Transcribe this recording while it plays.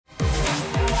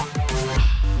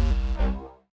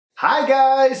Hi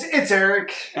guys, it's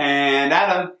Eric. And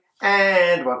Adam.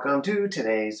 And welcome to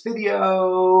today's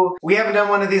video. We haven't done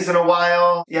one of these in a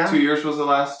while. Yeah? 2 years was the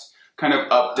last kind of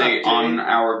update on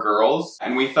our girls.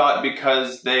 And we thought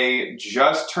because they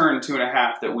just turned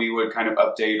 2.5 that we would kind of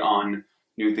update on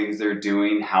new things they're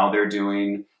doing, how they're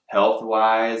doing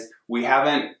health-wise. We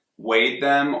haven't weighed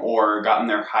them or gotten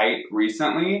their height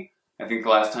recently. I think the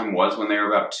last time was when they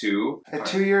were about 2. At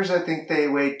 2 years, I think they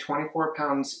weighed 24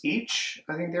 pounds each.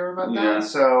 I think they were about Yeah. that.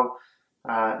 So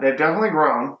they've definitely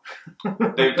grown.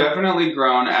 They've definitely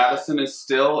grown. Addison is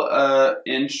still an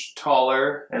inch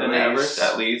taller than Everest,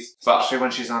 at least. Especially when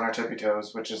she's on her tippy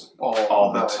toes, which is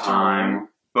all the time.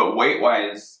 But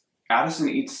weight-wise, Addison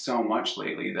eats so much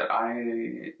lately that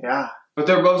Yeah. But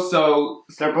they're both so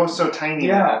tiny.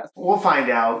 Yeah. Now. We'll find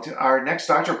out. Our next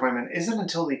doctor appointment isn't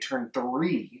until they turn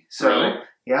 3. So Really?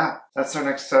 Yeah, that's their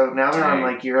next. So now they're on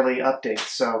like yearly updates.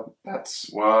 So that's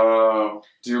whoa.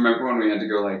 Do you remember when we had to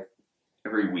go like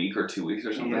every week or 2 weeks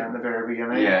or something? Yeah, in the very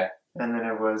beginning. Yeah. And then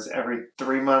it was every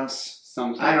 3 months.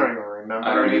 Something. I don't even remember.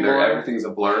 I don't anymore. either. Everything's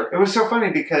a blur. It was so funny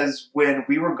because when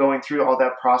we were going through all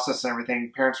that process and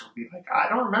everything, parents would be like, I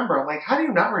don't remember. I'm like, how do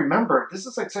you not remember? This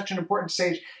is like such an important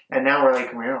stage. And now we're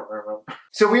like, we don't remember.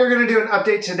 So we are going to do an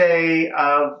update today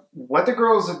of what the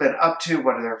girls have been up to,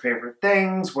 what are their favorite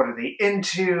things, what are they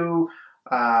into,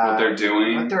 what they're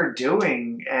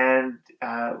doing. And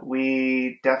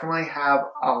we definitely have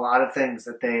a lot of things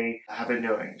that they have been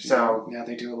doing. So yeah,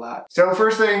 they do a lot. So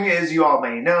first thing is, you all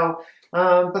may know,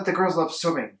 but the girls love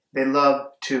swimming. They love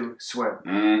to swim.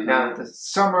 Mm-hmm. Now that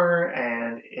it's summer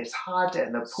and it's hot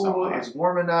and the pool is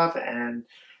warm enough and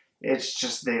it's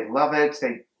just, they love it.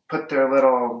 They put their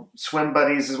little swim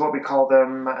buddies is what we call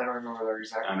them. I don't remember their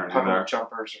exact puddle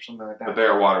jumpers or something like that. But they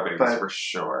are water babies for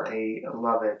sure. They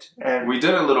love it. And we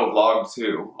did a little vlog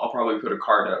too. I'll probably put a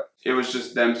card up. It was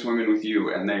just them swimming with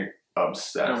you and they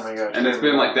obsessed. Oh my gosh. And it's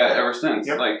been like that ever since.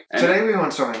 Yep. Like today we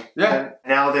went swimming. Yeah. And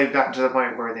now they've gotten to the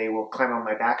point where they will climb on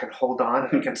my back and hold on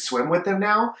and I can swim with them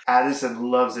now. Addison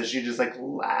loves it. She just like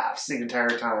laughs the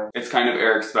entire time. It's kind of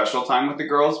Eric's special time with the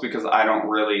girls because I don't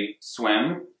really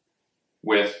swim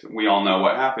we all know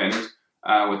what happened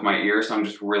with my ear, so I'm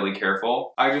just really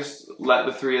careful. I just let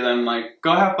the 3 of them like,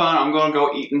 go have fun, I'm gonna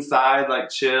go eat inside, like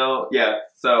chill. Yeah,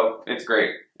 so it's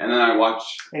great. And then I watch.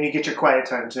 And you get your quiet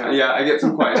time too. Yeah, I get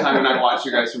some quiet time and I watch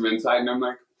you guys from inside and I'm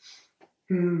like,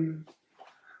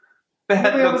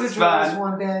 that looks fun.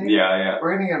 One day. Yeah.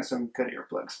 We're gonna get some good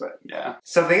earplugs, but yeah.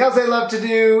 Something else I love to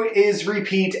do is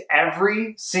repeat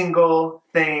every single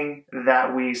thing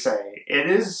that we say. It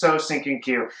is so stinking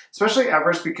cute, especially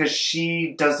Everest because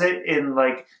she does it in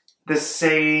like the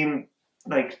same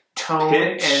like tone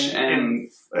and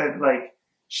like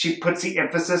she puts the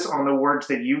emphasis on the words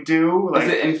that you do. Like, is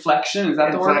it inflection? Is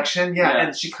that the word? Inflection, yeah.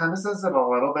 And she kind of says it a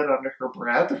little bit under her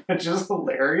breath, which is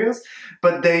hilarious.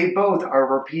 But they both are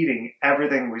repeating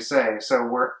everything we say. So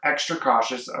we're extra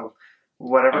cautious of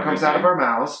whatever comes out of our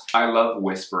mouths. I love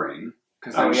whispering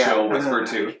because then she'll whisper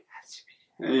too.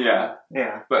 Yeah.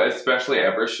 Yeah. But especially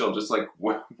Everest, she'll just like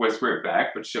whisper it back,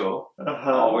 but she'll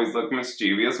always look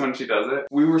mischievous when she does it.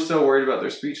 We were so worried about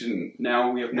their speech and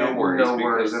now we have no worries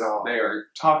because at all. They are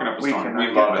talking up a storm.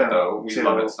 We love it though. We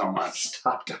love it so much.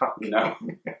 Stop talking. No.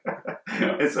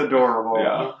 It's adorable.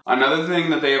 Yeah. Another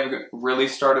thing that they have really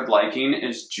started liking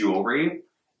is jewelry.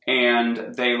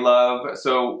 And they love,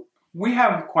 so we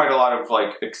have quite a lot of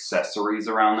like accessories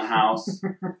around the house.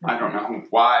 I don't know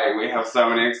why we have so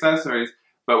many accessories.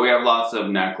 But we have lots of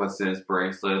necklaces,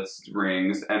 bracelets,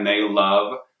 rings, and they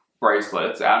love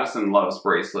bracelets. Addison loves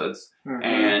bracelets.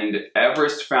 And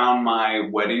Everest found my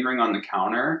wedding ring on the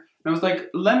counter. And I was like,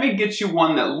 let me get you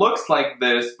one that looks like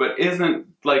this, but isn't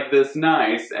like this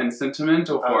nice and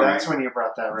sentimental for me. That's when you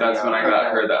brought that ring That's when I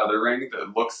got her the other ring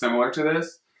that looks similar to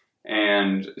this.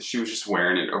 And she was just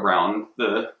wearing it around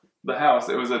the house.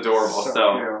 It was adorable.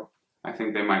 So cute. I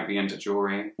think they might be into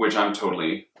jewelry, which I'm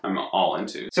all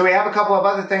into. So we have a couple of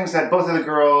other things that both of the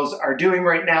girls are doing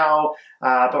right now,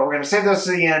 but we're going to save those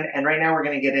to the end. And right now we're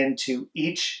going to get into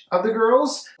each of the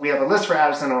girls. We have a list for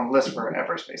Addison and a list for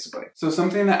Everest, basically. So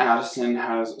something that Addison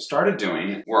has started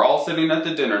doing, we're all sitting at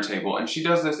the dinner table, and she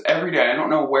does this every day. I don't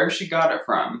know where she got it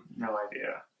from. No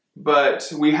idea.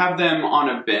 But we have them on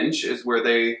a bench is where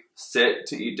they sit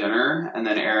to eat dinner, and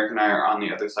then Eric and I are on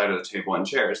the other side of the table in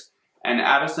chairs. And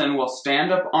Addison will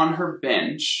stand up on her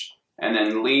bench and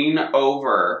then lean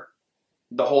over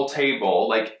the whole table,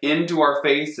 like into our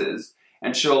faces.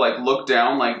 And she'll like look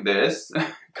down like this,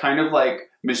 kind of like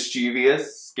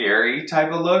mischievous, scary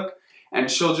type of look.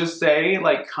 And she'll just say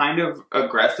like kind of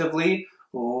aggressively,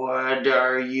 what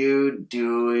are you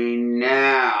doing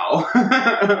now?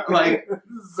 Like,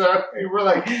 so we're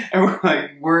like,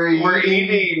 we're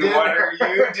eating. What are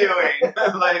you doing?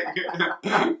 Like,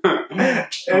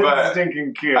 it's but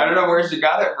stinking cute. I don't know where she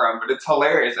got it from, but it's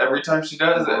hilarious every time she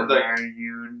does it. What Like, are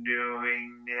you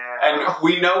doing now? and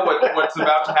we know what's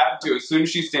about to happen to her. As soon as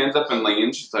she stands up and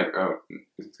leans, she's like, oh,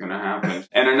 it's gonna happen.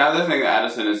 And another thing that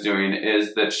Addison is doing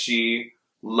is that she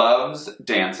loves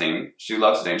dancing. She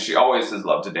loves to dance. She always has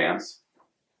loved to dance.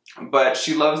 But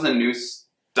she loves a new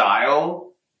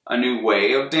style, a new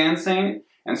way of dancing.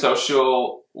 And so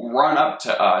she'll run up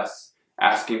to us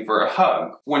asking for a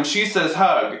hug. When she says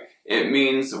hug, it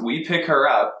means we pick her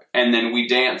up and then we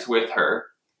dance with her.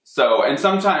 So, and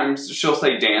sometimes she'll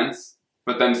say dance,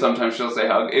 but then sometimes she'll say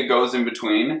hug. It goes in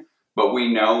between, but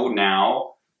we know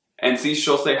now. And see,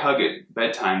 she'll say hug at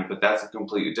bedtime, but that's a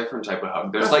completely different type of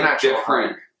hug. There's That's like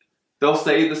different. They'll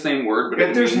say the same word, but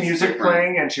if there's music different.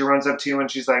 playing and she runs up to you and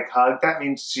she's like hug, that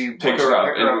means she pick wants her you to up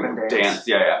pick her up and dance.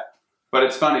 Yeah. But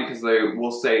it's funny because they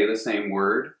will say the same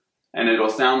word and it'll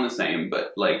sound the same,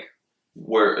 but like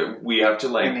we have to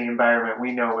like in the environment,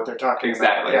 we know what they're talking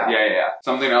exactly. about. Yeah.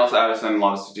 Something else Addison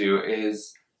loves to do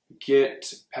is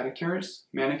get pedicures,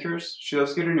 manicures. She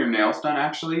loves getting her nails done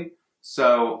actually.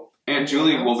 So Aunt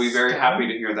Julie will be very happy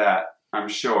to hear that, I'm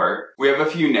sure. We have a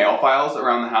few nail files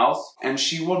around the house, and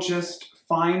she will just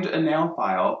find a nail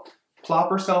file, plop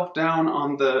herself down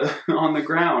on the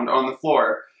ground, on the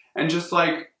floor, and just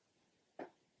like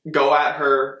go at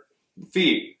her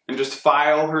feet and just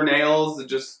file her nails and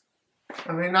just...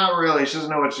 I mean, not really. She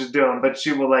doesn't know what she's doing, but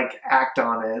she will like act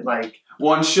on it. Like,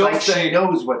 she'll say... she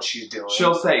knows what she's doing.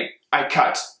 She'll say, I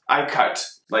cut.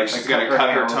 Like she's gonna cut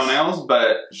her toenails,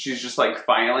 but she's just like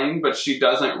filing, but she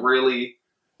doesn't really,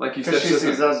 like you said, she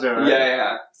sees us doing it.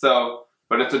 Yeah. So,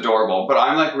 but it's adorable. But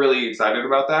I'm like really excited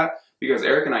about that because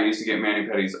Eric and I used to get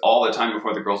mani-pedis all the time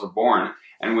before the girls were born,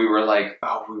 and we were like,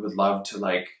 oh, we would love to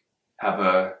like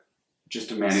have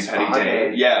just a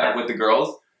mani-pedi day, with the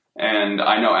girls. And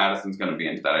I know Addison's going to be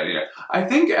into that idea. I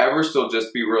think Everest will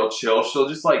just be real chill. She'll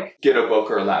just like get a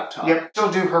book or a laptop. Yep, she'll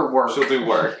do her work. She'll do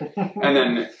work. And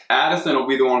then Addison will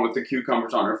be the one with the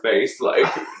cucumbers on her face, like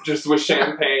just with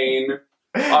champagne.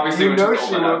 Obviously, when she's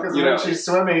old enough, when she's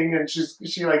swimming and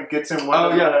she like gets in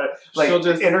one of the like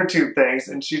inner tube things,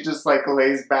 and she just like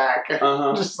lays back,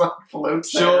 just like floats.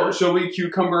 She'll be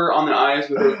cucumber on the eyes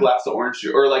with a glass of orange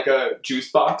juice or like a juice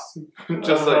box,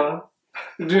 just like.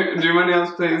 Do my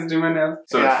nails, please. Do my nails.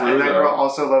 So yeah, and that girl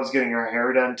also loves getting her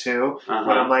hair done too. When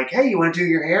I'm like, hey, you want to do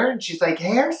your hair? And she's like,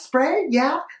 hair spray?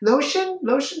 Yeah. Lotion?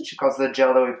 She calls the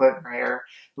gel that we put in her hair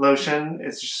lotion.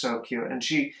 It's just so cute. And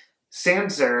she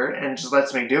stands there and just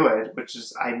lets me do it, which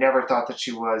is, I never thought that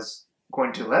she was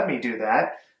going to let me do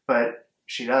that, but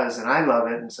she does, and I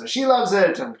love it, and so she loves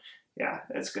it, and yeah,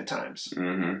 it's good times.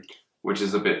 Which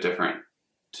is a bit different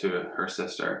to her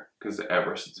sister, because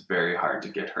Everest, it's very hard to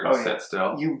get her to sit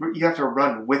still. You have to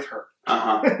run with her.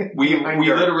 We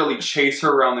literally chase her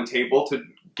around the table to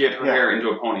get her hair into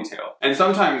a ponytail. And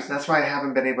sometimes... That's why I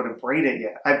haven't been able to braid it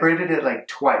yet. I braided it like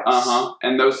twice.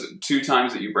 And those 2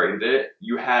 times that you braided it,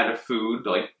 you had food,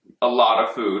 like a lot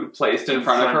of food, placed in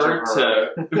front of her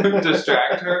to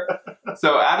distract her.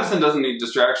 So Addison doesn't need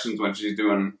distractions when she's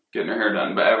getting her hair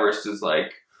done, but Everest is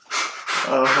like...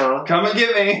 Come and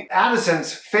get me.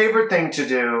 Addison's favorite thing to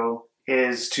do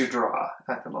is to draw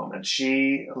at the moment.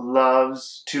 She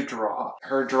loves to draw.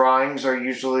 Her drawings are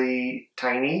usually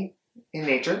tiny in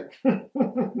nature. A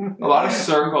lot of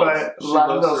circles. But a lot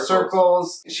of those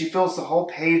circles. She fills the whole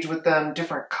page with them,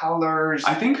 different colors.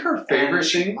 I think her favorite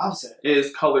thing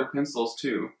is colored pencils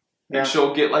too. And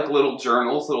she'll get like little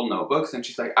journals, little notebooks, and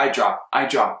she's like, I draw.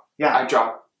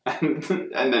 And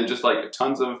then just like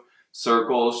tons of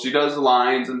circles. She does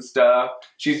lines and stuff.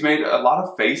 She's made a lot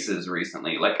of faces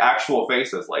recently, like actual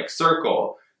faces, like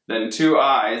circle, then 2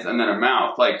 eyes, and then a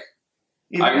mouth. Like,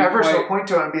 she'll point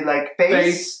to it and be like,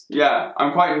 face. Yeah,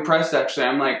 I'm quite impressed actually.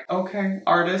 I'm like, okay,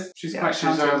 artist. She's quite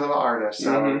talented. She's a little artist,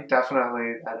 so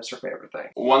definitely that is her favorite thing.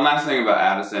 One last thing about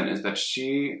Addison is that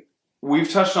we've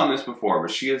touched on this before,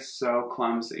 but she is so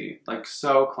clumsy. Like,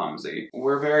 so clumsy.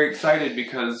 We're very excited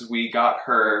because we got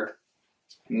her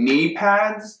knee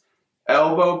pads,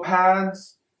 elbow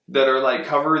pads that are like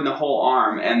covering the whole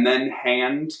arm, and then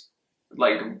hand,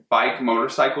 like bike,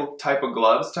 motorcycle type of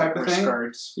gloves type of thing.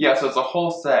 Skirts. Yeah, so it's a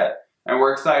whole set. And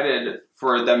we're excited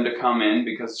for them to come in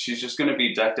because she's just going to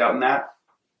be decked out in that.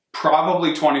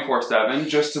 probably 24/7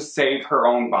 just to save her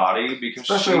own body because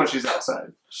especially when she's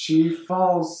outside. She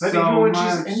falls but so even when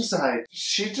much. she's inside,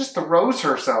 she just throws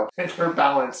herself, and her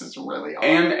balance is really off.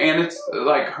 And it's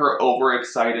like her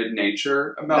overexcited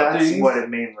nature about That's things. what it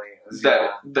mainly is.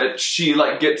 That she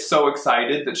like gets so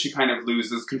excited that she kind of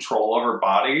loses control of her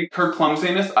body. Her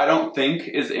clumsiness, I don't think,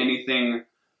 is anything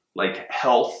like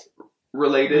health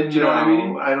related. You know what I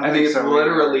mean? I think it's so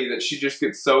literally that she just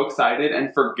gets so excited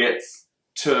and forgets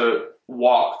to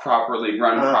walk properly,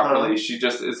 run properly. She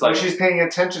just is like, she's paying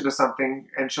attention to something,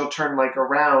 and she'll turn like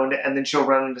around, and then she'll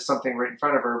run into something right in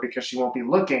front of her because she won't be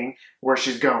looking where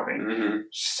she's going.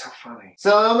 She's so funny.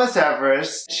 So Miss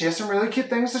Everest, she has some really cute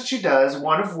things that she does.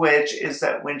 One of which is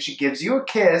that when she gives you a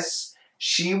kiss,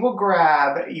 she will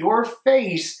grab your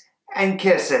face and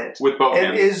kiss it with both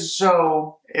hands. It is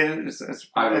so. It's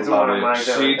I love it.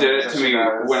 She did it to me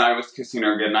when I was kissing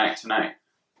her goodnight tonight.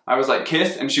 I was like,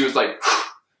 kiss, and she was like,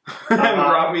 and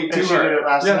brought me to her. She did it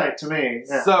last night to me.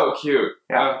 Yeah. So cute.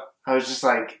 Yeah. I was just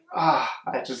like,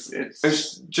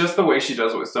 it's just the way she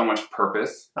does it with so much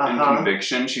purpose and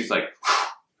conviction. She's like,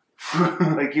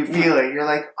 like you feel it. You're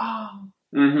like, oh,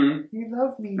 you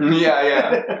love me.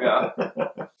 Yeah.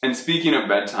 And speaking of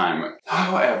bedtime,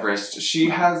 Everest, she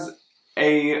has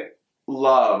a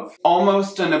love,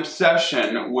 almost an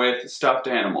obsession with stuffed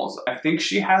animals. I think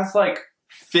she has like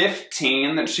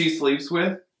 15 that she sleeps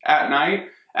with at night.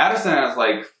 Addison has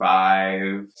like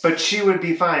 5. But she would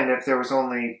be fine if there was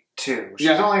only 2. She's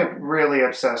only really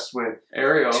obsessed with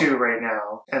Ariel, 2 right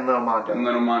now, and Little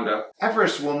Mondo.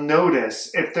 Everest will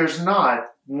notice if there's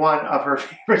not one of her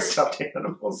favorite stuffed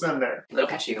animals in there. Little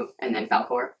Cashew, and then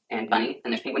Falcor, and Bunny,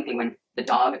 and there's Penguin, the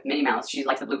dog, Minnie Mouse. She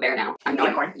likes the blue bear now. I'm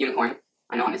Unicorn.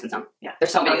 I know I'm missing some. Yeah.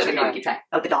 There's so many that I can't keep track.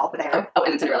 Oh, the doll with the hair. Oh,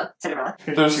 and then Cinderella.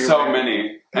 There's so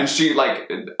many. And she,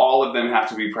 like, all of them have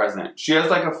to be present. She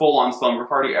has, like, a full-on slumber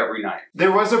party every night.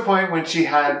 There was a point when she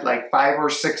had, like, 5 or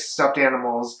 6 stuffed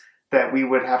animals that we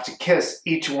would have to kiss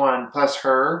each one plus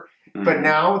her. But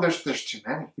now there's too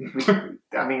many.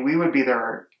 We would be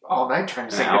there all night trying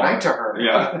to say goodnight to her.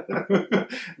 Yeah.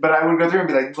 But I would go through and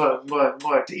be like,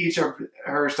 look, to each of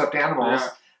her stuffed animals. Yeah.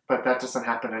 But that doesn't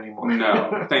happen anymore.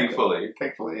 No, thankfully.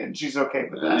 Thankfully, and she's okay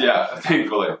with that. Yeah,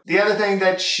 thankfully. The other thing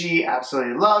that she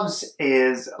absolutely loves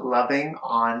is loving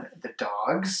on the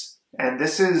dogs. And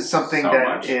this is something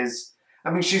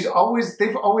they've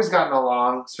always gotten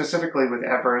along, specifically with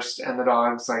Everest and the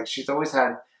dogs. Like, she's always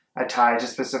had a tie to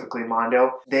specifically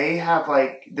Mondo. They have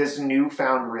like this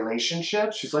newfound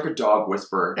relationship. She's like a dog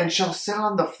whisperer. And she'll sit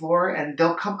on the floor and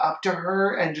they'll come up to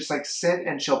her and just like sit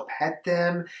and she'll pet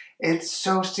them. It's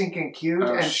so stinking cute.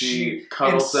 And she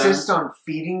insists on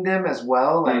feeding them as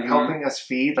well, like helping us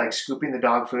feed, like scooping the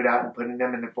dog food out and putting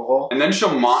them in the bowl. And then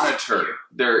she'll monitor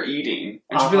their eating.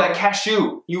 And she'll be like,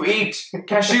 Cashew, you eat.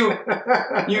 Cashew,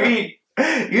 you eat.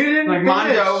 You didn't like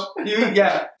Mondo,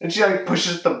 and she like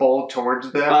pushes the bowl towards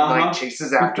them and like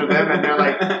chases after them, and they're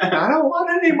like, I don't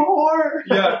want any more.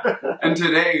 And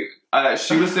today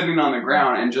she was sitting on the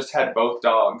ground and just had both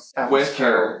dogs with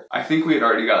her. I think we had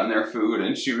already gotten their food,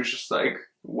 and she was just like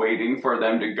waiting for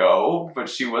them to go, but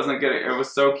she wasn't getting it.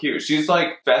 Was so cute. She's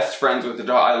like best friends with the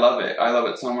dog. I love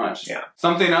it so much.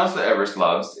 Something else that Everest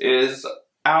loves is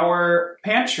our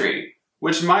pantry,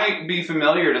 which might be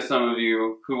familiar to some of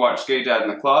you who watch Gay Dad in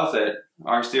the Closet,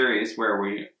 our series where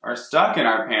we are stuck in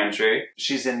our pantry.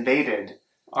 She's invaded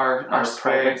our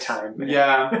private time.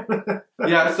 Yeah,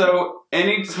 so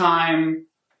anytime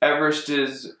Everest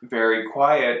is very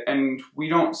quiet and we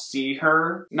don't see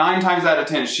her, 9 times out of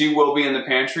 10, she will be in the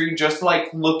pantry, just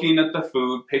like looking at the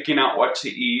food, picking out what to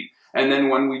eat. And then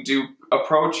when we do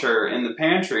approach her in the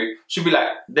pantry, she'll be like,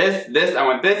 this, I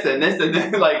want this, and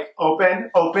this, like...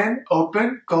 Open,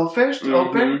 goldfish,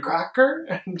 open, cracker,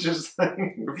 and just like...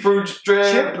 fruit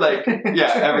strip, like,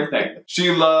 everything.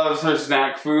 She loves her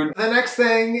snack food. The next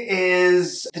thing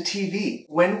is the TV.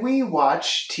 When we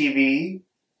watch TV,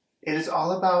 it is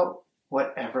all about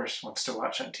what Everest wants to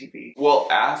watch on TV. We'll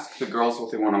ask the girls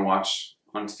what they want to watch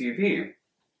on TV.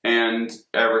 And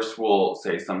Everest will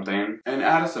say something, and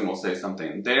Addison will say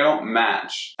something. They don't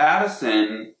match.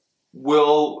 Addison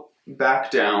will back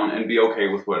down and be okay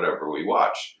with whatever we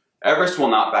watch. Everest will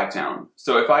not back down.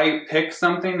 So if I pick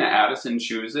something that Addison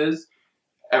chooses,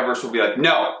 Everest will be like,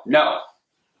 no,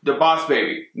 the Boss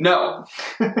Baby, no.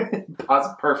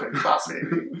 Perfect, Boss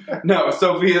Baby. No,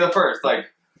 Sophia the First, like,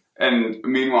 and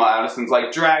meanwhile Addison's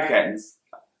like, Dragons.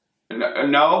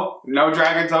 No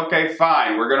dragons. Okay,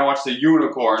 fine. We're gonna watch the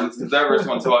unicorns because Everest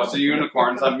wants to watch the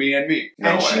unicorns on Me and Me. No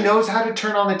and way. she knows how to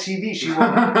turn on the TV. She will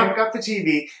pick up the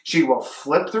TV. She will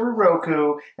flip through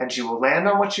Roku, and she will land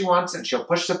on what she wants, and she'll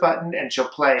push the button, and she'll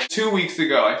play. 2 weeks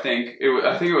ago, I think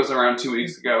it was around 2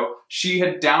 weeks ago. She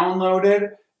had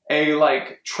downloaded a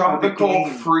like tropical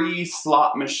free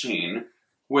slot machine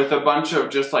with a bunch of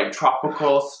just like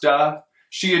tropical stuff.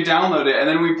 She had downloaded it, and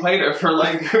then we played it for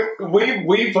like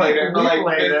we played it for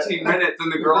like 15 minutes,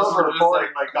 and the girls were just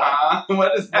like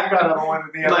what is that? I got on one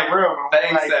in the other room.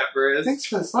 Thanks, Everest. Thanks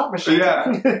for the slot machine.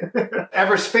 Yeah.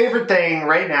 Everest's favorite thing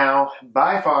right now,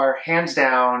 by far, hands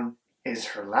down, is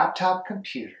her laptop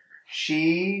computer.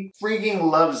 She freaking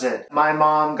loves it. My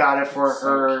mom got it for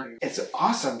her. It's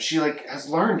awesome. She like has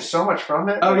learned so much from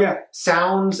it. Oh yeah.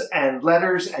 Sounds and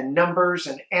letters and numbers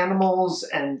and animals,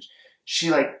 and she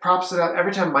like props it up.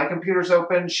 Every time my computer's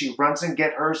open, she runs and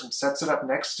get hers and sets it up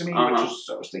next to me, which is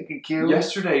so stinking cute.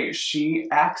 Yesterday, she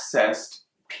accessed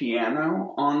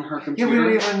piano on her computer. Yeah,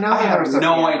 we don't even know. I have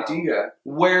no idea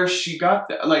where she got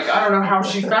that. Like, I don't know how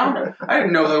she found it. I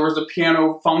didn't know there was a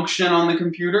piano function on the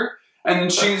computer.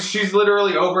 And she's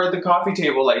literally over at the coffee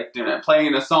table, like,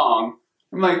 playing a song.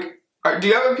 I'm like, do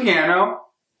you have a piano?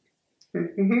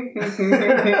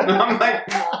 I'm like,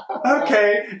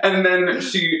 okay. And then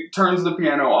she turns the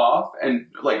piano off and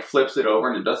like flips it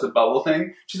over and it does the bubble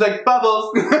thing. She's like,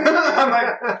 bubbles. I'm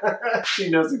like, she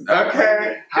knows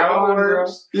exactly how it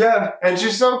works. Yeah. And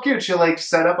she's so cute. She'll like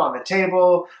set up on the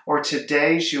table. Or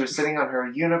today she was sitting on her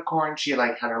unicorn. She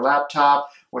like had her laptop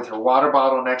with her water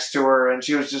bottle next to her, and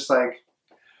she was just like,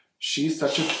 she's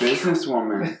such a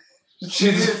businesswoman.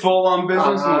 She's a full-on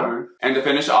businesswoman. And to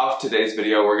finish off today's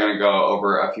video, we're going to go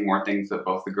over a few more things that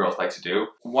both the girls like to do.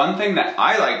 One thing that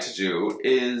I like to do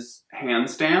is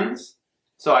handstands.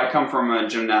 So I come from a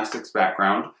gymnastics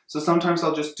background. So sometimes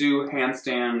I'll just do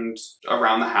handstands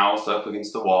around the house up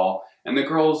against the wall. And the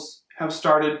girls have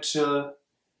started to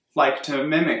like to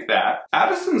mimic that.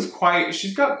 Addison's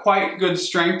she's got quite good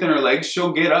strength in her legs.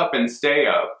 She'll get up and stay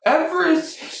up.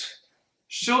 Everest,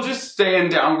 she'll just stay in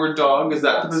downward dog. Is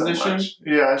that the position?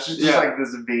 Yeah, she's just like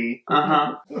this V.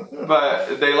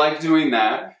 But they like doing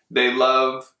that. They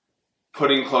love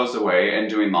putting clothes away and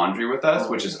doing laundry with us,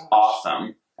 which is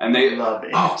awesome. And they love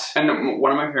it. And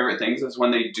one of my favorite things is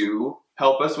when they do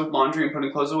help us with laundry and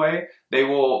putting clothes away, they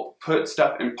will put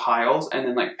stuff in piles and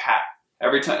then like pat.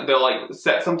 Every time they'll like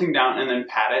set something down and then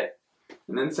pat it,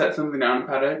 and then set something down and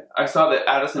pat it. I saw that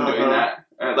Addison doing that.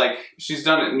 Like she's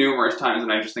done it numerous times,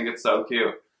 and I just think it's so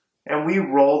cute. And we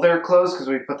roll their clothes because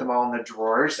we put them all in the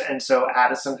drawers, and so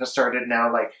Addison has started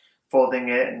now like folding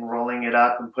it and rolling it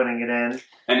up and putting it in.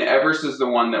 And Everest is the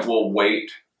one that will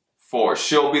wait for.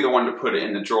 She'll be the one to put it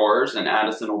in the drawers, and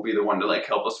Addison will be the one to like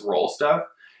help us roll stuff.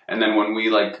 And then when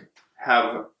we like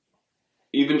have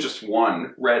even just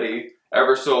one ready,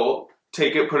 Everest will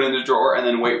take it, put it in the drawer, and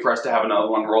then wait for us to have another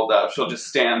one rolled up. She'll just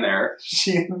stand there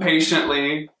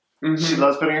patiently. She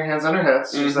loves putting her hands on her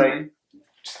hips. She's like,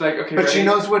 okay. But she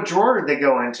knows what drawer they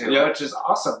go into, which is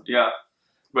awesome. Yeah.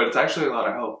 But it's actually a lot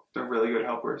of help. They're really good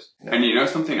helpers. Yeah. And you know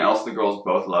something else the girls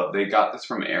both love? They got this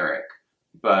from Eric.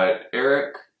 But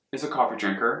Eric is a coffee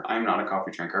drinker. I'm not a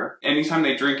coffee drinker. Anytime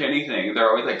they drink anything, they're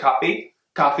always like, coffee?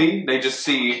 Coffee? They just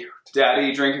see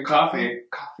Daddy drinking coffee.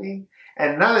 Coffee.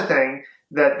 And another thing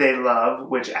that they love,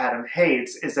 which Adam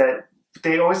hates, is that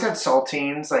they always had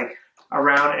saltines like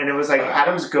around, and it was like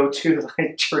Adam's go-to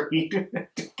like treat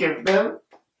to give them.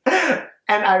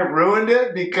 And I ruined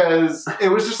it because it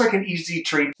was just like an easy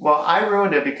treat. Well, I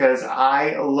ruined it because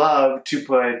I love to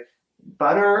put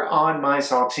butter on my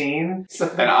saltine. So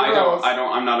and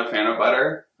I'm not a fan of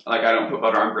butter. Like I don't put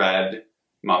butter on bread,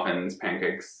 muffins,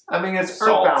 pancakes. I mean, it's earth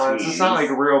balance. It's not like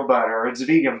real butter. It's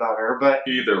vegan butter, but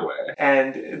either way.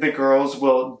 And the girls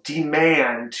will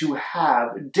demand to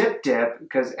have dip,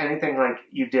 because anything like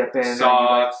you dip in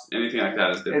sauce, anything like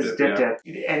that is dip.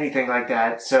 Anything like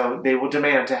that. So they will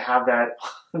demand to have that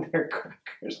on their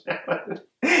crackers now.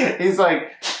 He's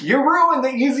like, you ruined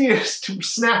the easiest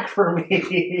snack for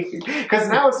me because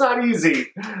now it's not easy.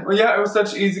 Well, yeah, it was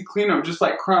such easy cleanup, just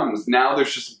like crumbs. Now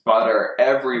there's just butter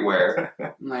everywhere.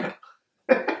 I'm like,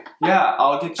 yeah,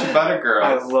 I'll get you butter,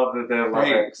 girls. I love that they love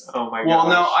it. Oh my god. Well,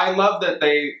 no, I love that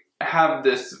they have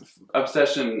this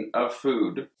obsession of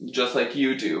food, just like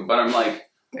you do. But I'm like,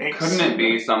 couldn't it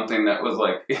be something that was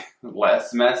like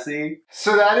less messy?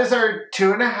 So that is our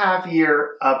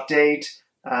 2.5-year update.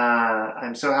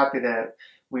 I'm so happy that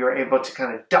we were able to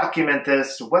kind of document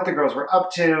this, what the girls were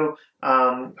up to.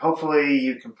 Hopefully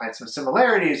you can find some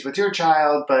similarities with your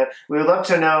child, but we would love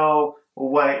to know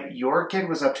what your kid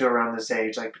was up to around this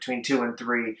age, like between 2 and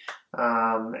 3,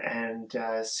 and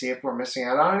see if we're missing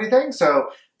out on anything. So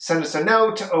send us a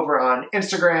note over on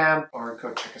Instagram, or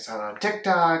go check us out on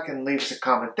TikTok and leave us a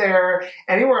comment there.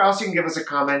 Anywhere else you can give us a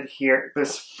comment here,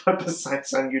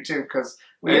 besides on YouTube, because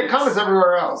we get comments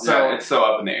everywhere else. So. Yeah, it's so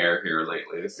up in the air here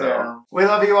lately. So yeah. We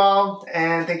love you all,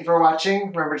 and thank you for watching.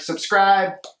 Remember to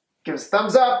subscribe, give us a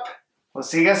thumbs up. We'll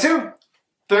see you guys soon.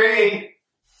 3,